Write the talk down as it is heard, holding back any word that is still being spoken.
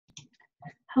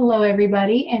Hello,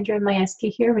 everybody. Andrea Majewski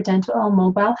here with Dentalelle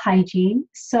Mobile Hygiene.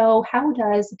 So how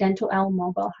does Dentalelle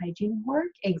Mobile Hygiene work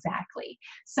exactly?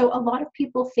 So a lot of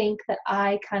people think that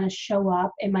I kind of show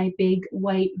up in my big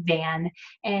white van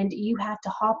and you have to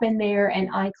hop in there and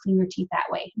I clean your teeth that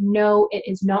way. No, it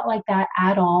is not like that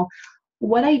at all.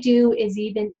 What I do is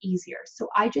even easier. So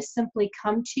I just simply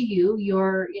come to you,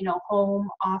 your, home,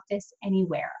 office,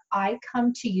 anywhere. I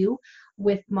come to you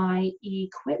with my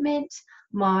equipment,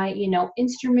 my,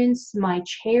 instruments, my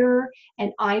chair,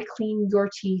 and I clean your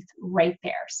teeth right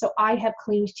there. So I have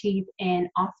cleaned teeth in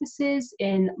offices,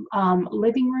 in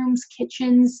living rooms,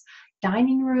 kitchens,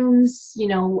 dining rooms,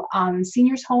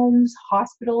 seniors' homes,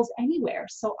 hospitals, anywhere.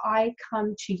 So I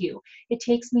come to you. It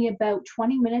takes me about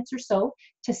 20 minutes or so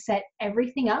to set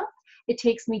everything up. It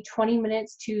takes me 20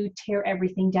 minutes to tear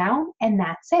everything down, and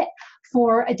that's it.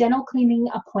 For a dental cleaning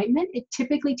appointment, it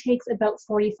typically takes about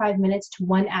 45 minutes to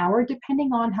 1 hour,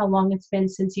 depending on how long it's been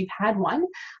since you've had one.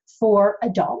 For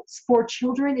adults, for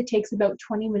children, it takes about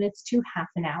 20 minutes to half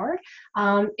an hour.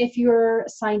 If you're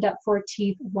signed up for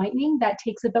teeth whitening, that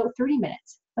takes about 30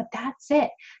 minutes. But that's it.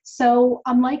 So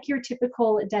unlike your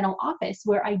typical dental office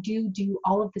where I do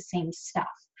all of the same stuff,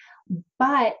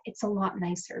 but it's a lot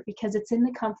nicer because it's in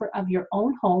the comfort of your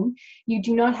own home. You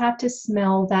do not have to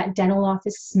smell that dental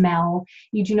office smell.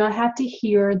 You do not have to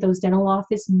hear those dental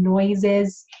office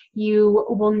noises. You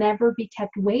will never be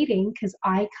kept waiting because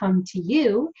I come to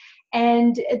you,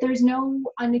 and there's no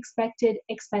unexpected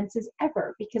expenses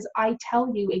ever because I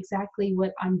tell you exactly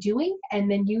what I'm doing, and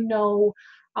then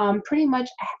pretty much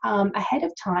ahead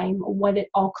of time what it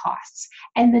all costs.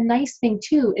 And the nice thing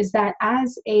too is that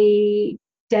as a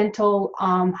dental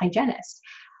hygienist,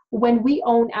 when we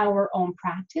own our own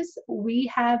practice,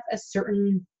 we have a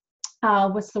certain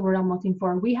what's the word I'm looking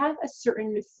for? We have a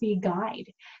certain fee guide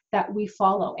that we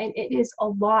follow, and it is a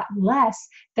lot less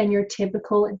than your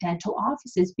typical dental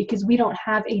offices because we don't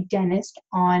have a dentist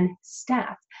on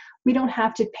staff. We don't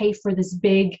have to pay for this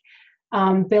big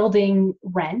building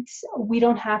rent. We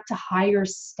don't have to hire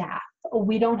staff.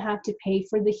 We don't have to pay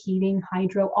for the heating,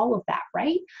 hydro, all of that,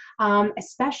 right?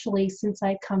 Especially since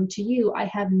I come to you, I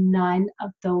have none of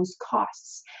those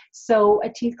costs. So a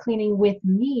teeth cleaning with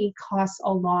me costs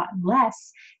a lot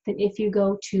less than if you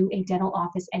go to a dental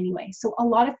office anyway. So a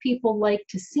lot of people like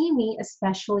to see me,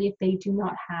 especially if they do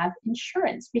not have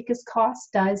insurance, because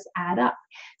cost does add up.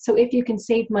 So if you can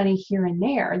save money here and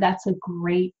there, that's a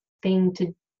great thing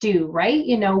to do, right?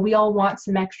 We all want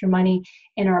some extra money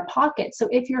in our pocket. So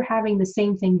if you're having the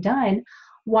same thing done,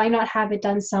 why not have it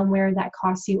done somewhere that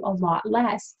costs you a lot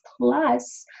less?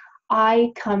 Plus,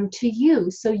 I come to you.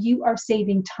 So you are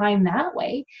saving time that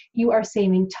way. You are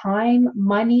saving time,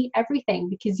 money, everything,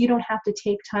 because you don't have to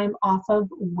take time off of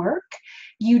work.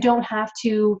 You don't have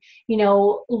to,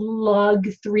 lug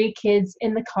 3 kids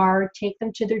in the car, take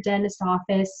them to their dentist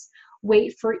office,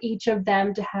 wait for each of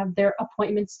them to have their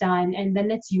appointments done, and then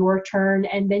it's your turn,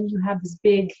 and then you have this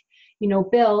big,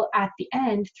 bill at the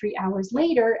end 3 hours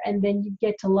later, and then you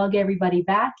get to lug everybody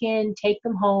back in, take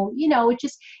them home.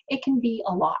 It can be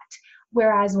a lot.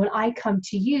 Whereas when I come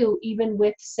to you, even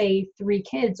with, say, 3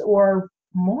 kids or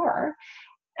more,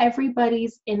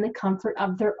 everybody's in the comfort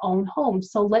of their own home.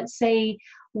 So let's say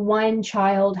one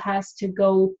child has to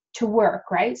go to work,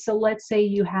 right? So let's say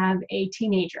you have a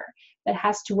teenager that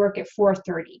has to work at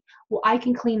 4:30. Well, I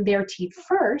can clean their teeth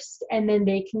first, and then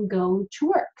they can go to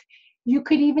work. You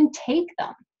could even take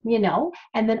them,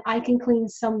 and then I can clean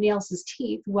somebody else's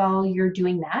teeth while you're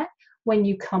doing that. When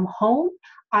you come home,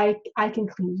 I can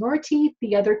clean your teeth.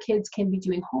 The other kids can be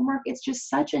doing homework. It's just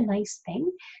such a nice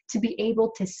thing to be able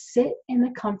to sit in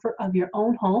the comfort of your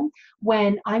own home.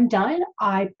 When I'm done,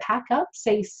 I pack up,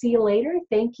 say, see you later,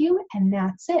 thank you, and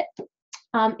that's it.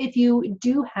 If you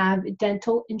do have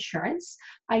dental insurance,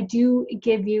 I do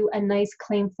give you a nice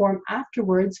claim form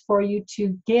afterwards for you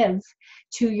to give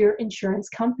to your insurance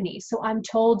company. So I'm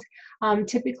told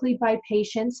typically by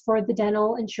patients for the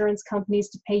dental insurance companies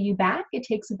to pay you back. It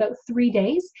takes about 3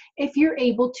 days. If you're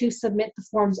able to submit the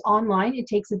forms online, it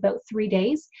takes about 3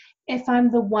 days. If I'm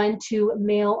the one to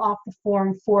mail off the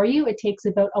form for you, it takes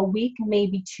about a week,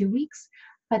 maybe 2 weeks,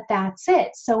 but that's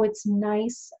it. So it's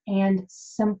nice and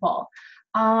simple.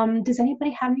 Does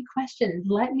anybody have any questions?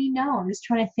 Let me know. I'm just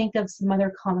trying to think of some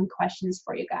other common questions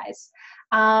for you guys.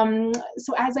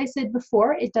 So as I said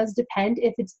before, it does depend.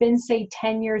 If it's been, say,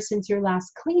 10 years since your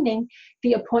last cleaning,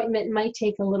 the appointment might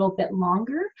take a little bit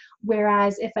longer.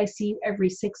 Whereas if I see you every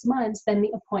 6 months, then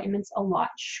the appointment's a lot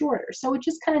shorter. So it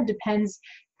just kind of depends.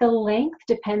 The length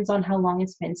depends on how long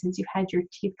it's been since you had your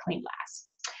teeth cleaned last.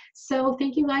 So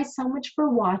thank you guys so much for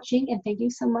watching, and thank you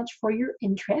so much for your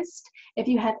interest. If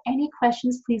you have any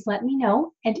questions, please let me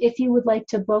know. And if you would like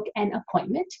to book an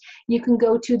appointment, you can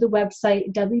go to the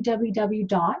website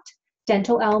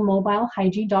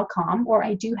www.dentalellemobilehygiene.com, or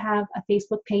I do have a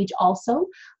Facebook page also,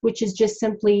 which is just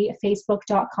simply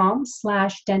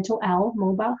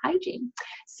facebook.com/dentalellemobilehygiene.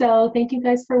 So thank you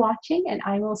guys for watching, and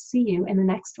I will see you in the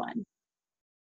next one.